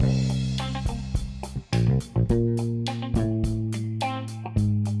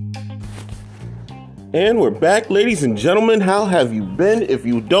And we're back, ladies and gentlemen. How have you been? If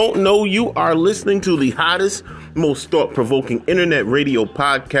you don't know, you are listening to the hottest, most thought-provoking internet radio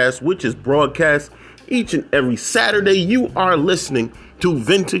podcast, which is broadcast each and every Saturday. You are listening to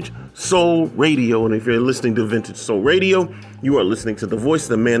Vintage Soul Radio. And if you're listening to Vintage Soul Radio, you are listening to the voice of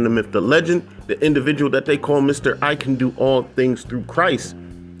the man, the myth, the legend, the individual that they call Mr. I Can Do All Things Through Christ,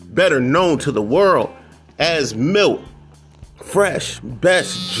 better known to the world as MILT, fresh,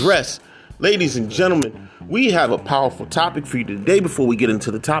 best dressed. Ladies and gentlemen, we have a powerful topic for you today. Before we get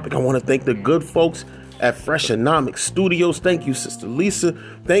into the topic, I want to thank the good folks at Freshonomics Studios. Thank you, Sister Lisa.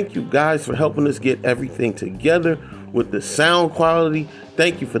 Thank you guys for helping us get everything together with the sound quality.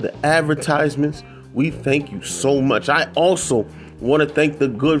 Thank you for the advertisements. We thank you so much. I also want to thank the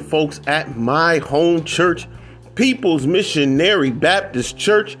good folks at my home church, People's Missionary Baptist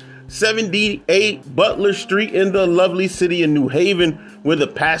Church, 78 Butler Street in the lovely city of New Haven, where the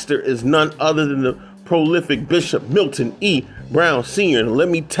pastor is none other than the prolific Bishop Milton E. Brown Sr. And let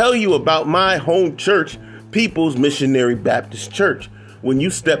me tell you about my home church, People's Missionary Baptist Church. When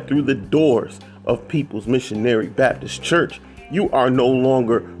you step through the doors of People's Missionary Baptist Church, you are no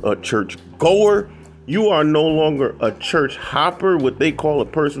longer a church goer. You are no longer a church hopper, what they call a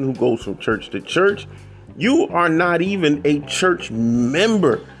person who goes from church to church. You are not even a church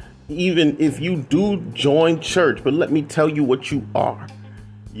member, even if you do join church. But let me tell you what you are.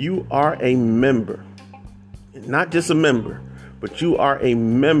 You are a member. Not just a member, but you are a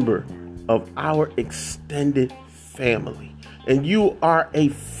member of our extended family. And you are a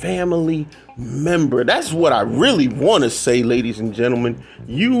family member. That's what I really want to say, ladies and gentlemen.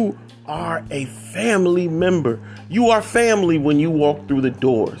 You are a family member. You are family when you walk through the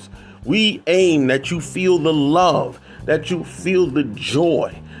doors. We aim that you feel the love, that you feel the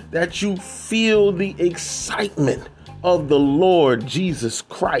joy, that you feel the excitement of the Lord Jesus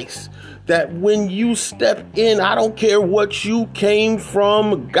Christ. That when you step in, I don't care what you came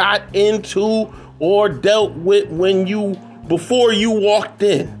from, got into, or dealt with before you walked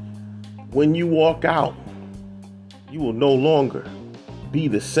in. When you walk out, you will no longer be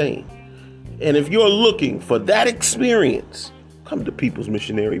the same. And if you're looking for that experience, come to People's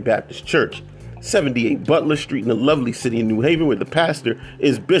Missionary Baptist Church, 78 Butler Street in the lovely city of New Haven, where the pastor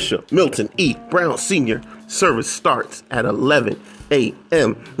is Bishop Milton E. Brown Sr. Service starts at 11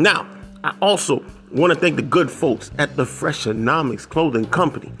 a.m. Now, I also want to thank the good folks at the Freshonomics Clothing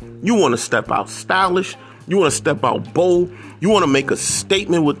Company. You want to step out stylish. You want to step out bold. You want to make a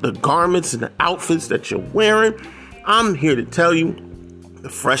statement with the garments and the outfits that you're wearing. I'm here to tell you the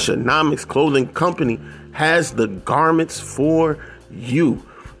Freshonomics Clothing Company has the garments for you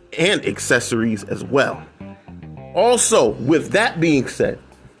and accessories as well. Also, with that being said,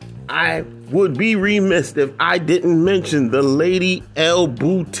 I would be remiss if I didn't mention the Lady L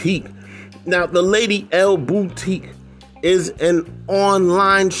Boutique. Now, the Lady L Boutique is an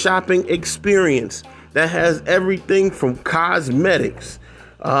online shopping experience that has everything from cosmetics,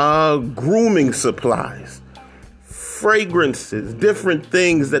 grooming supplies, fragrances, different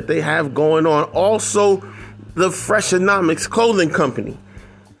things that they have going on. Also, the Freshonomics Clothing Company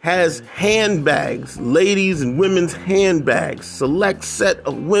has handbags, ladies and women's handbags, select set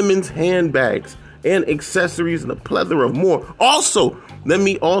of women's handbags and accessories and a plethora of more. Also, let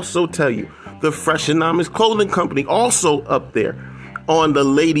me also tell you, the Freshonomics Clothing Company, also up there on the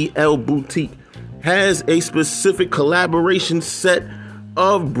Lady L Boutique, has a specific collaboration set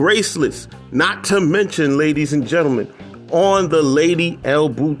of bracelets, not to mention, ladies and gentlemen, on the Lady L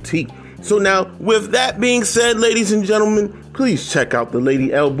Boutique. So now, with that being said, ladies and gentlemen, please check out the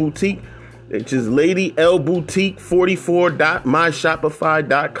Lady L Boutique, which is Lady L Boutique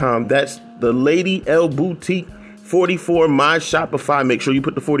 44.myshopify.com. That's the Lady L Boutique 44 myshopify. Make sure you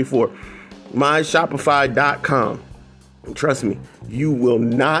put the 44 myshopify.com. And trust me, you will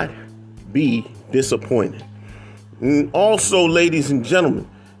not be disappointed. And also, ladies and gentlemen,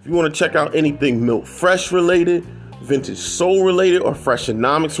 if you want to check out anything MILT Fresh related, Vintage Soul related, or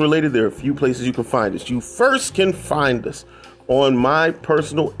Freshonomics related, there are a few places you can find us. You first can find us on my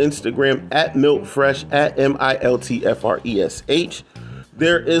personal Instagram at MILT Fresh, at MILTFRESH.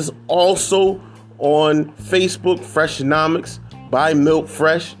 There is also on Facebook, Freshonomics by MILT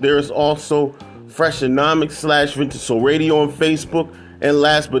Fresh. There is also Freshonomics / Vintage Soul Radio on Facebook. And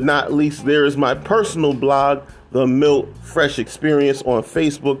last but not least, there is my personal blog, The MILT Fresh Experience, on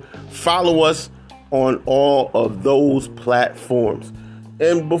Facebook. Follow us on all of those platforms.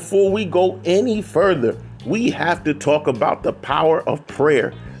 And before we go any further, we have to talk about the power of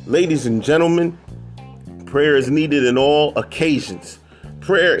prayer. Ladies and gentlemen, prayer is needed in all occasions.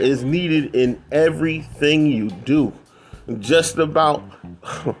 Prayer is needed in everything you do. Just about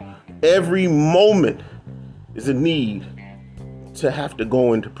Every moment is a need to have to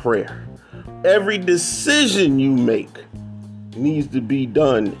go into prayer. Every decision you make needs to be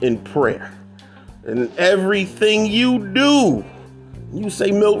done in prayer. And everything you do, you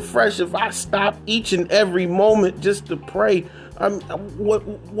say, MILT Fresh, if I stop each and every moment just to pray,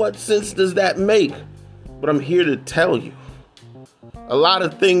 what sense does that make? But I'm here to tell you, a lot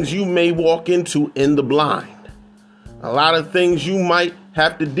of things you may walk into in the blind. A lot of things you might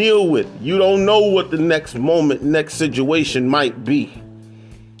have to deal with. You don't know what the next moment, next situation might be.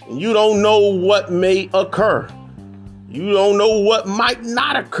 You don't know what may occur. You don't know what might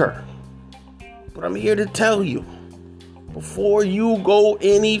not occur. But I'm here to tell you, before you go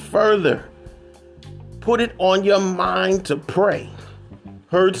any further, put it on your mind to pray.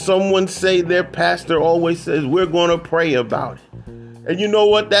 Heard someone say their pastor always says, we're going to pray about it. And you know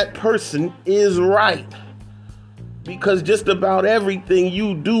what? That person is right. Because just about everything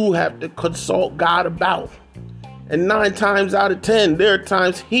you do have to consult God about. And 9 times out of 10, there are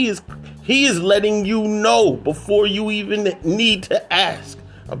times he is letting you know before you even need to ask.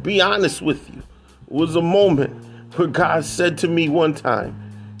 I'll be honest with you. It was a moment where God said to me one time,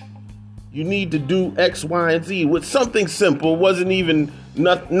 you need to do X, Y, and Z with something simple. It wasn't even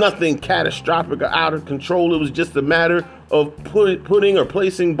nothing catastrophic or out of control. It was just a matter of putting or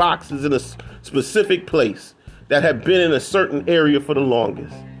placing boxes in a specific place that had been in a certain area for the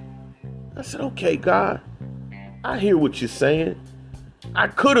longest. I said, okay, God, I hear what you're saying. I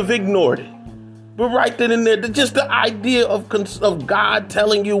could have ignored it. But right then and there, just the idea of God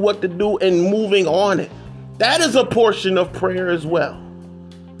telling you what to do and moving on it, that is a portion of prayer as well.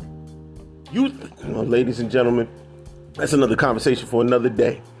 Ladies and gentlemen, that's another conversation for another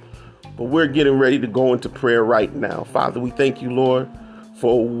day. But we're getting ready to go into prayer right now. Father, we thank you, Lord,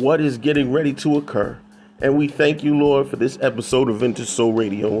 for what is getting ready to occur. And we thank you, Lord, for this episode of Vintage Soul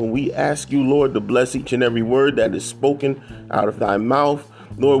Radio. And we ask you, Lord, to bless each and every word that is spoken out of thy mouth.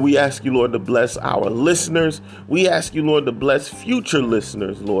 Lord, we ask you, Lord, to bless our listeners. We ask you, Lord, to bless future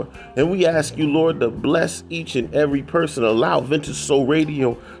listeners, Lord. And we ask you, Lord, to bless each and every person. Allow Vintage Soul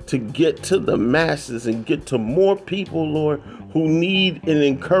Radio to get to the masses and get to more people, Lord, who need an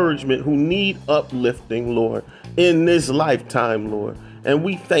encouragement, who need uplifting, Lord, in this lifetime, Lord. And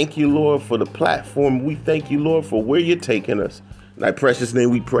we thank you, Lord, for the platform. We thank you, Lord, for where you're taking us. In thy precious name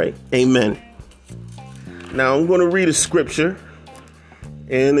we pray. Amen. Now I'm going to read a scripture.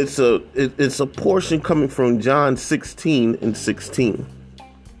 And it's a portion coming from John 16:16.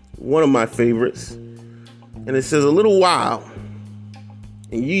 One of my favorites. And it says, a little while,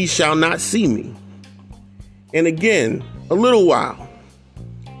 and ye shall not see me. And again, a little while,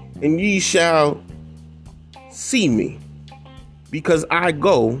 and ye shall see me, because I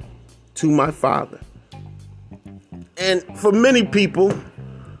go to my Father. And for many people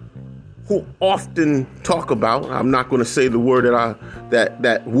who often talk about, I'm not going to say the word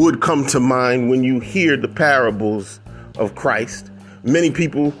that would come to mind when you hear the parables of Christ. Many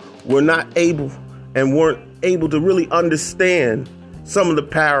people were not able and weren't able to really understand some of the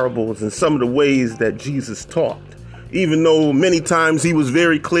parables and some of the ways that Jesus taught, even though many times he was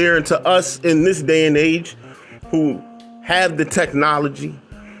very clear. And to us in this day and age who have the technology,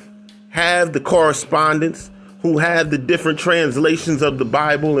 have the correspondence, who have the different translations of the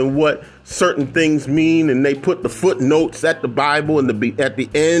Bible and what certain things mean, and they put the footnotes at the Bible and at the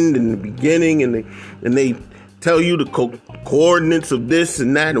end and the beginning, and they tell you the coordinates of this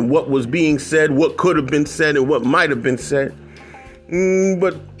and that and what was being said, what could have been said, and what might have been said.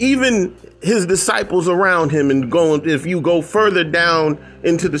 But even his disciples around him, and if you go further down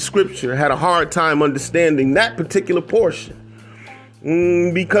into the scripture, had a hard time understanding that particular portion,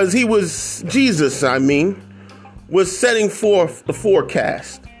 because Jesus was setting forth the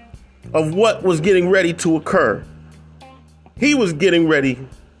forecast of what was getting ready to occur. He was getting ready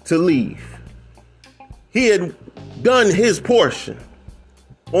to leave. He had done his portion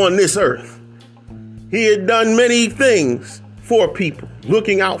on this earth. He had done many things for people,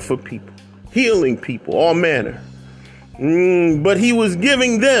 looking out for people, healing people, all manner. But he was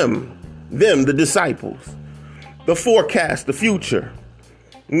giving them, the disciples, the forecast, the future,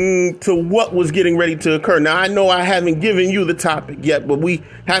 to what was getting ready to occur. Now, I know I haven't given you the topic yet, but we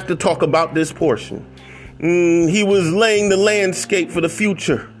have to talk about this portion. He was laying the landscape for the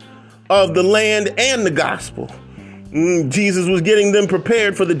future of the land and the gospel. Jesus was getting them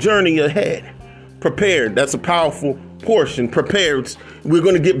prepared for the journey ahead. Prepared, that's a powerful portion. Prepared, we're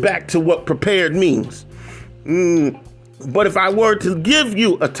going to get back to what prepared means. But if I were to give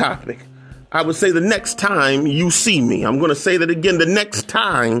you a topic, I would say the next time you see me. I'm going to say that again, the next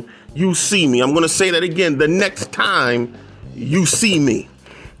time you see me. I'm going to say that again, the next time you see me.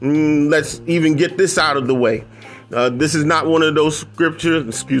 Let's even get this out of the way. This is not one of those scriptures.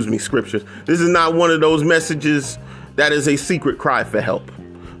 This is not one of those messages that is a secret cry for help.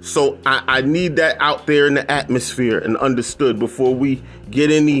 So I need that out there in the atmosphere and understood before we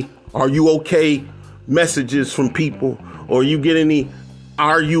get any "are you okay" messages from people, or you get any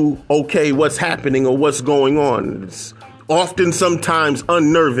 "are you okay, what's happening or what's going on." It's often sometimes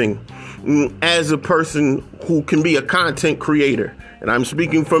unnerving as a person who can be a content creator. And I'm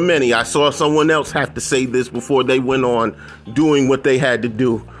speaking for many. I saw someone else have to say this before they went on doing what they had to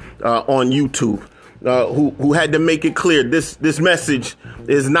do on YouTube, who had to make it clear this message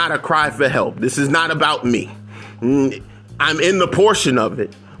is not a cry for help. This is not about me. I'm in the portion of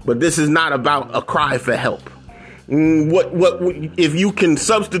it, but this is not about a cry for help. What if you can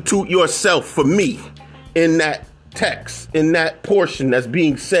substitute yourself for me in that text, in that portion that's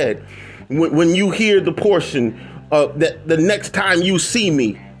being said? When you hear the portion that the next time you see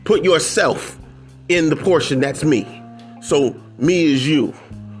me, put yourself in the portion that's me. So me is you,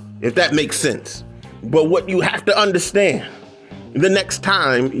 if that makes sense. But what you have to understand, the next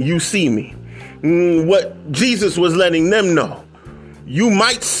time you see me, what Jesus was letting them know, you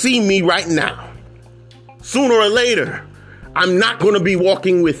might see me right now. Sooner or later, I'm not going to be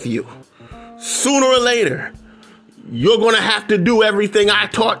walking with you. Sooner or later, you're going to have to do everything I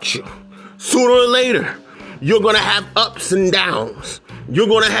taught you. Sooner or later, you're going to have ups and downs. You're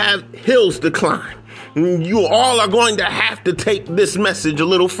going to have hills to climb. You all are going to have to take this message a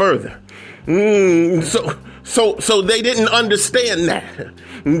little further. So they didn't understand that.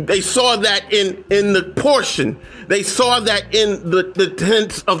 They saw that in the portion. They saw that in the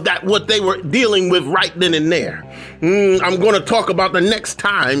tense of that, what they were dealing with right then and there. I'm going to talk about the next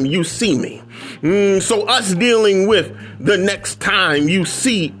time you see me. So us dealing with the next time you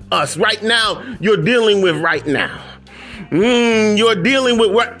see us. Right now, you're dealing with right now. You're dealing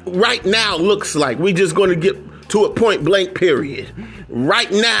with what right now looks like. We're just going to get to a point blank period.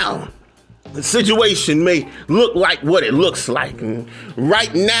 Right now, the situation may look like what it looks like. And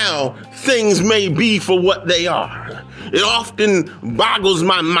right now, things may be for what they are. It often boggles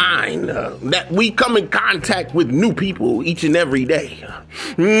my mind that we come in contact with new people each and every day.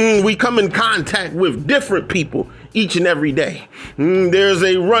 We come in contact with different people each and every day. There's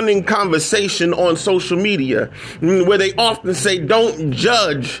a running conversation on social media where they often say, don't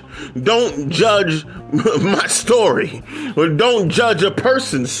judge my story, or don't judge a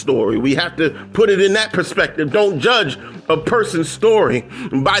person's story. We have to put it in that perspective. Don't judge a person's story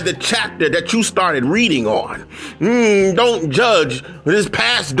by the chapter that you started reading on. Don't judge this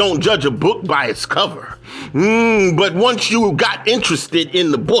past. Don't judge a book by its cover. But once you got interested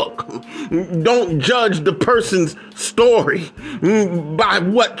in the book, don't judge the person's story by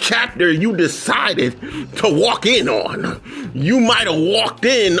what chapter you decided to walk in on. You might have walked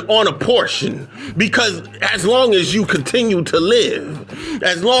in on a portion, because as long as you continue to live,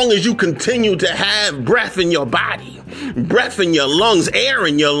 as long as you continue to have breath in your body, breath in your lungs, air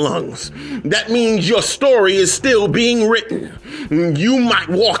in your lungs, that means your story is still being written. You might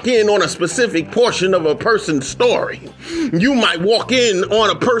walk in on a specific portion of a person's story. You might walk in on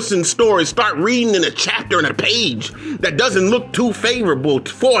a person's story, start reading in a chapter and a page that doesn't look too favorable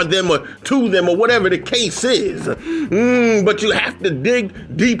for them or to them or whatever the case is. But you have to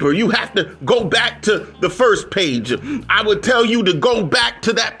dig deeper. You have to go back to the first page. I would tell you to go back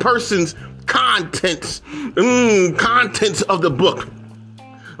to that person's contents of the book.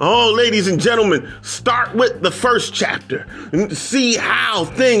 Oh, ladies and gentlemen, start with the first chapter and see how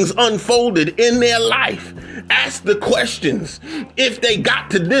things unfolded in their life. Ask the questions. If they got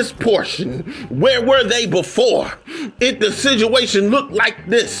to this portion, where were they before? If the situation looked like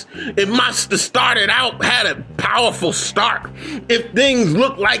this, it must have started out, had a powerful start. If things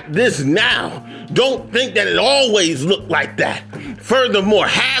look like this now, don't think that it always looked like that. Furthermore,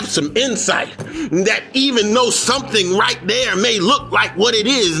 have some insight that even though something right there may look like what it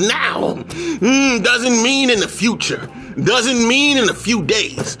is now, doesn't mean in the future, doesn't mean in a few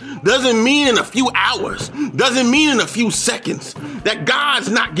days, doesn't mean in a few hours, doesn't mean in a few seconds, that God's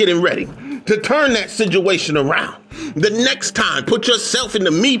not getting ready to turn that situation around. The next time, put yourself in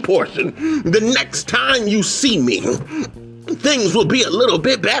the me portion. The next time you see me, things will be a little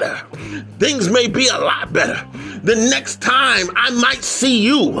bit better. Things may be a lot better. The next time I might see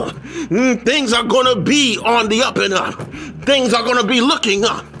you, things are going to be on the up and up. Things are going to be looking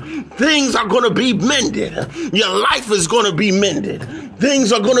up. Things are going to be mended. Your life is going to be mended.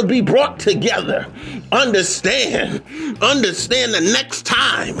 Things are going to be brought together. Understand the next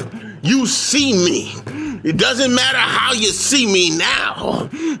time you see me. It doesn't matter how you see me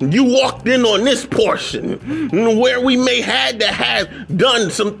now. You walked in on this portion where we may had to have done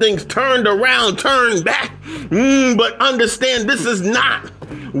some things, turned around, turned back. But understand, this is not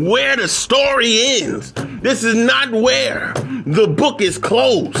where the story ends. This is not where the book is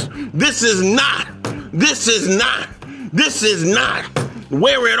closed. This is not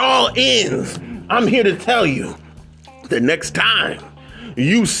where it all ends. I'm here to tell you, the next time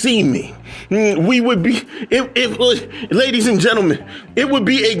you see me, we would be, ladies and gentlemen, it would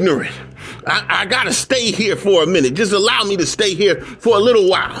be ignorant. I gotta stay here for a minute. Just allow me to stay here for a little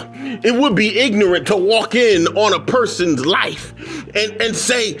while. It would be ignorant to walk in on a person's life and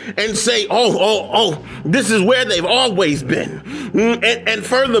say, oh, this is where they've always been. And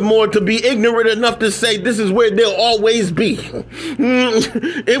furthermore, to be ignorant enough to say this is where they'll always be.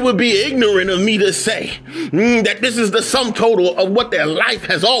 It would be ignorant of me to say that this is the sum total of what their life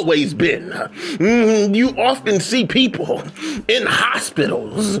has always been. You often see people in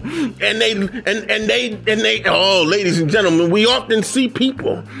hospitals ladies and gentlemen, we often see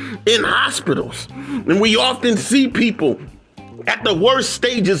people in hospitals, and we often see people at the worst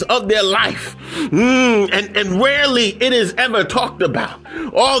stages of their life. And rarely it is ever talked about.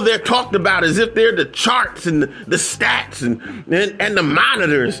 All they're talked about is if they're the charts and the stats and the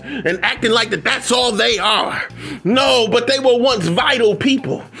monitors and acting like that's all they are. No, but they were once vital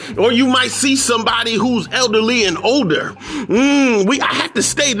people. Or you might see somebody who's elderly and older. I have to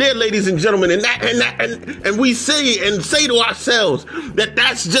stay there, ladies and gentlemen, and we say to ourselves that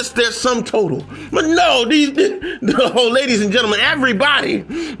that's just their sum total. But no, ladies and gentlemen, everybody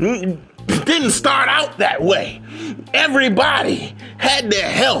didn't start out that way. Everybody had their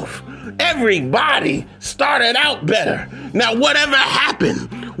health. Everybody started out better. Now, whatever happened,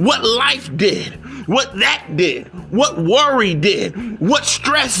 what life did, what that did, what worry did, what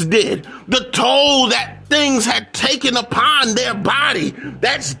stress did, the toll that things had taken upon their body,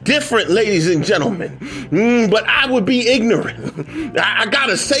 that's different, ladies and gentlemen. But I would be ignorant. I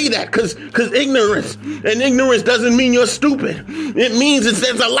gotta say that because ignorance doesn't mean you're stupid. It means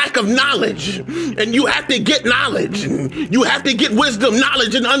there's a lack of knowledge, and you have to get knowledge. You have to get wisdom,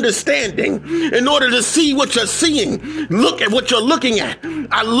 knowledge, and understanding in order to see what you're seeing. Look at what you're looking at.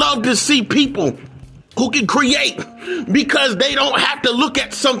 I love to see people who can create because they don't have to look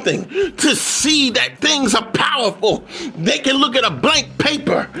at something to see that things are powerful. They can look at a blank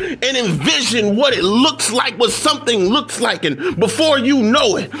paper and envision what it looks like, what something looks like. And before you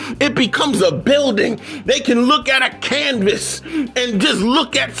know it, it becomes a building. They can look at a canvas and just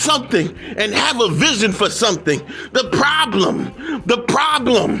look at something and have a vision for something. The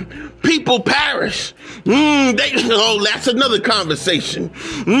problem, people perish. That's another conversation.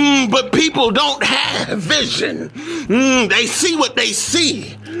 But people don't have vision. They see what they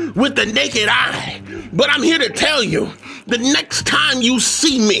see with the naked eye. But I'm here to tell you, the next time you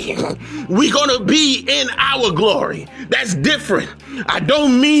see me, we're going to be in our glory. That's different. I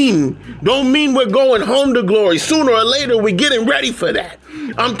don't mean we're going home to glory. Sooner or later, we're getting ready for that.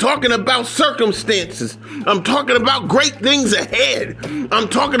 I'm talking about circumstances. I'm talking about great things ahead. I'm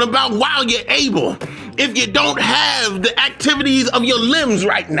talking about while you're able. If you don't have the activities of your limbs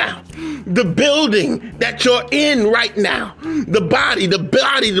right now, the building that you're in right now, the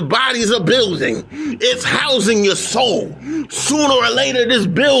body is a building. It's housing your soul. Sooner or later, this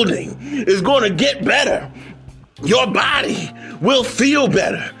building is going to get better. Your body will feel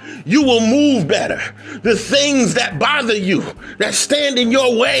better. You will move better. The things that bother you, that stand in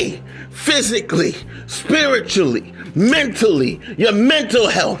your way, physically, spiritually, mentally, your mental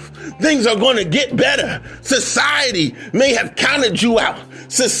health, things are going to get better. Society may have counted you out.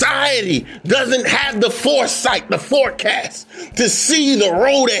 Society doesn't have the foresight, the forecast to see the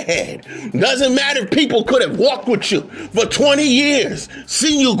road ahead. Doesn't matter if people could have walked with you for 20 years,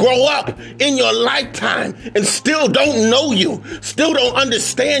 seen you grow up in your lifetime and still don't know you, still don't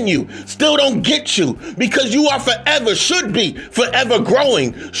understand you, still don't get you, because you are forever, should be forever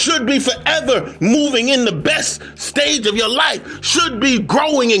growing, should be forever moving in the best stage of your life, should be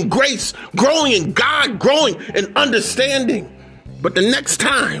growing in grace, growing in God, growing in understanding. But the next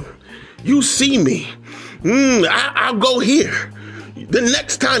time you see me, I'll go here. The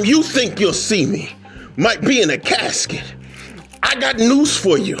next time you think you'll see me might be in a casket. I got news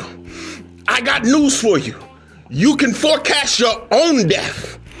for you. You can forecast your own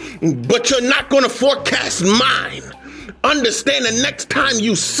death, but you're not going to forecast mine. Understand, the next time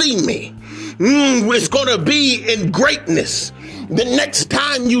you see me, it's going to be in greatness. The next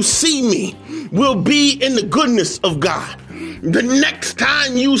time you see me will be in the goodness of God. The next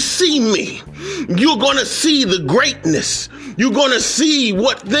time you see me, you're going to see the greatness. You're going to see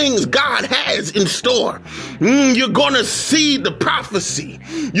what things God has in store. You're going to see the prophecy.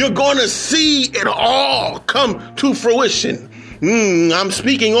 You're going to see it all come to fruition. I'm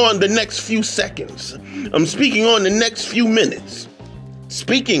speaking on the next few seconds. I'm speaking on the next few minutes.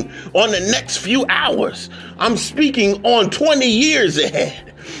 Speaking on the next few hours. I'm speaking on 20 years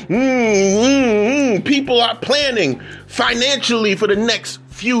ahead. People are planning financially for the next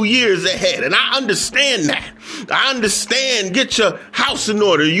few years ahead. And I understand that. I understand, get your house in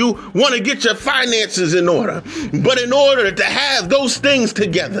order. You want to get your finances in order. But in order to have those things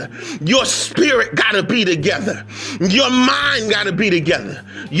together, your spirit got to be together. Your mind got to be together.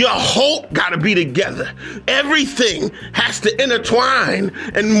 Your hope got to be together. Everything has to intertwine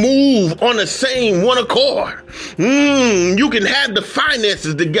and move on the same one accord. You can have the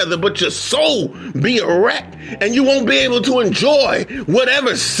finances together, but your soul be a wreck, and you won't be able to enjoy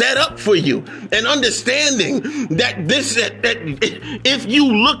whatever's set up for you. And understanding that if you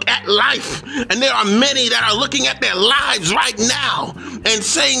look at life, and there are many that are looking at their lives right now and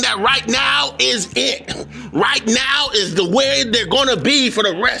saying that right now is it. Right now is the way they're going to be for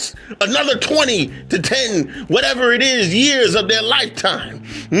the rest, another 20 to 10, whatever it is, years of their lifetime.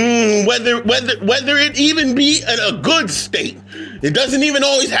 Whether it even be in a good state. It doesn't even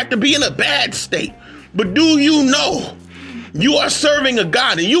always have to be in a bad state. But do you know you are serving a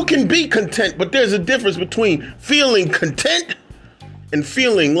God, and you can be content, but there's a difference between feeling content and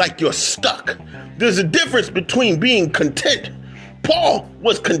feeling like you're stuck. There's a difference between being content. Paul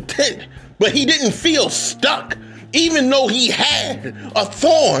was content, but he didn't feel stuck. Even though he had a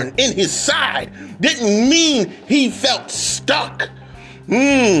thorn in his side, didn't mean he felt stuck.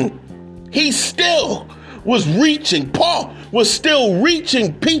 He still was reaching. Paul was still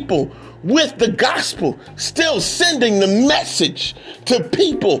reaching people with the gospel, still sending the message to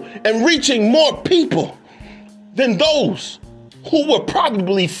people and reaching more people than those who were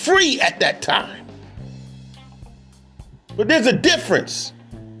probably free at that time. But there's a difference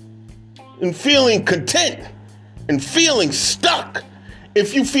in feeling content and feeling stuck.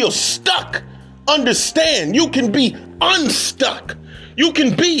 If you feel stuck, understand you can be unstuck. You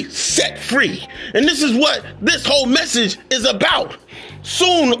can be set free. And this is what this whole message is about.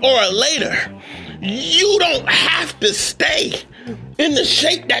 Soon or later, you don't have to stay in the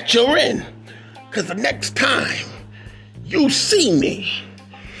shape that you're in. Because the next time you see me,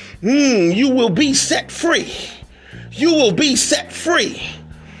 you will be set free. You will be set free.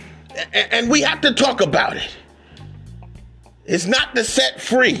 And we have to talk about it. It's not the set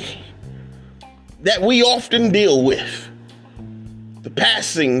free that we often deal with. The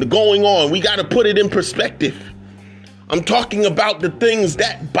passing, the going on, we got to put it in perspective. I'm talking about the things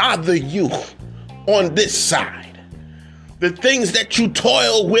that bother you on this side. The things that you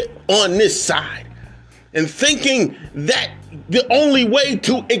toil with on this side. And thinking that the only way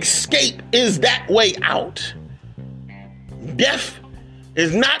to escape is that way out. Death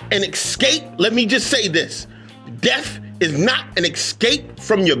is not an escape. Let me just say this. Death is not an escape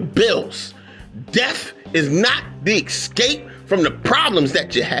from your bills. Death is not the escape from the problems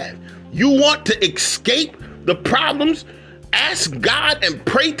that you have. You want to escape the problems? Ask God and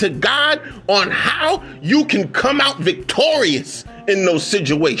pray to God on how you can come out victorious in those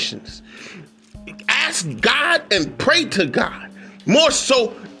situations. Ask God and pray to God. More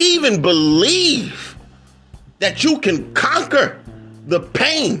so, even believe that you can conquer the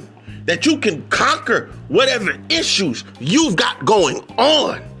pain, that you can conquer whatever issues you've got going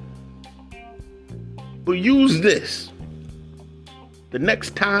on. But use this. The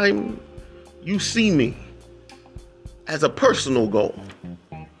next time you see me, as a personal goal.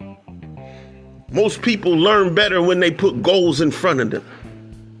 Most people learn better when they put goals in front of them.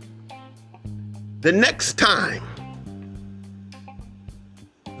 The next time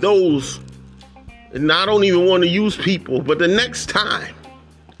those, and I don't even want to use people, but the next time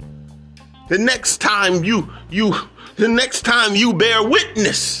you bear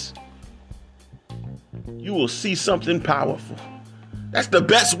witness, you will see something powerful. That's the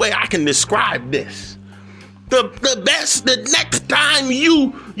best way I can describe this. The next time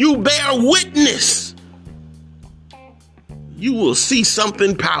you bear witness, you will see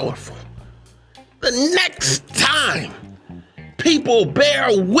something powerful. The next time people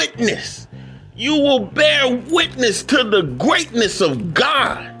bear witness, you will bear witness to the greatness of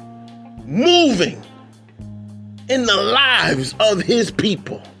God moving in the lives of his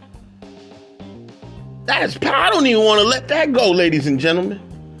people. That is powerful. I don't even want to let that go, ladies and gentlemen.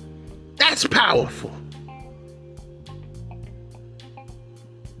 That's powerful.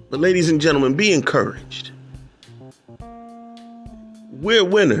 But ladies and gentlemen, be encouraged. We're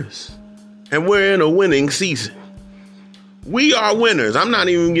winners, and we're in a winning season. We are winners. I'm not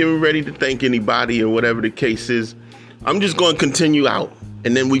even getting ready to thank anybody or whatever the case is. I'm just going to continue out,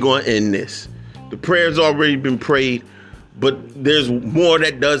 and then we're going to end this. The prayer's already been prayed, but there's more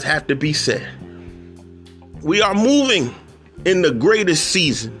that does have to be said. We are moving in the greatest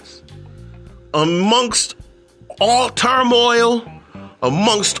seasons. Amongst all turmoil,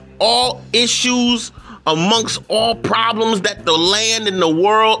 amongst all issues, amongst all problems that the land and the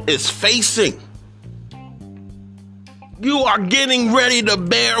world is facing, you are getting ready to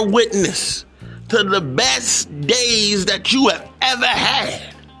bear witness to the best days that you have ever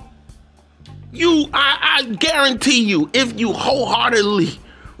had. I guarantee you, if you wholeheartedly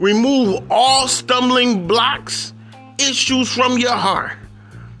remove all stumbling blocks, issues from your heart,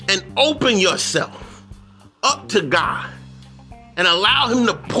 and open yourself up to God and allow him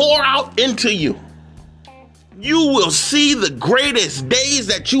to pour out into you, you will see the greatest days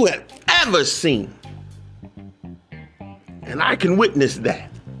that you have ever seen. And I can witness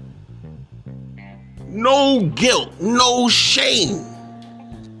that. No guilt, no shame,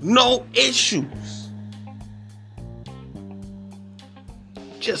 no issues.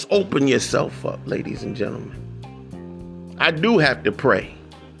 Just open yourself up, ladies and gentlemen. I do have to pray.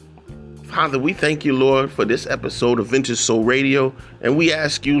 Father, we thank you, Lord, for this episode of Vintage Soul Radio. And we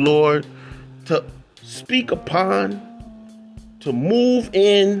ask you, Lord, to speak upon, to move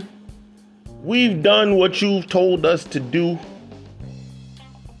in. We've done what you've told us to do.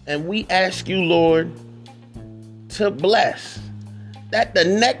 And we ask you, Lord, to bless that the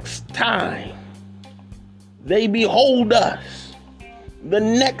next time they behold us, the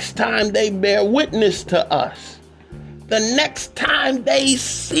next time they bear witness to us, the next time they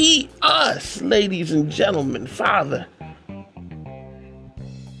see us, ladies and gentlemen, Father,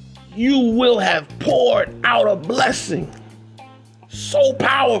 you will have poured out a blessing so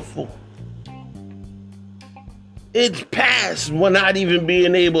powerful. It's past we're not even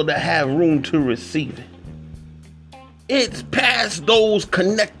being able to have room to receive it. It's past those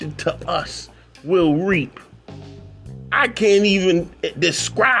connected to us will reap. I can't even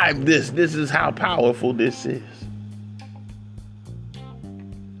describe this. This is how powerful this is.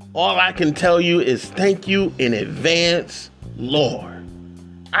 All I can tell you is thank you in advance, Lord.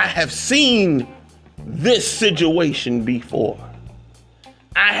 I have seen this situation before.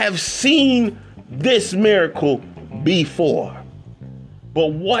 I have seen this miracle before.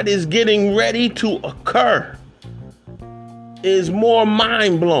 But what is getting ready to occur is more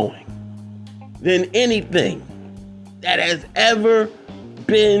mind-blowing than anything that has ever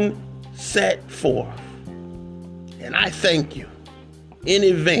been set forth. And I thank you in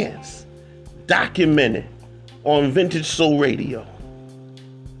advance, documented on Vintage Soul Radio.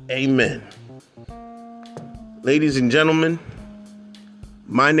 Amen. Ladies and gentlemen,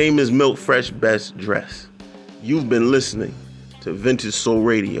 my name is MILT Fresh Best Dress. You've been listening to Vintage Soul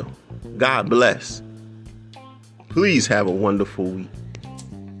Radio. God bless. Please have a wonderful week.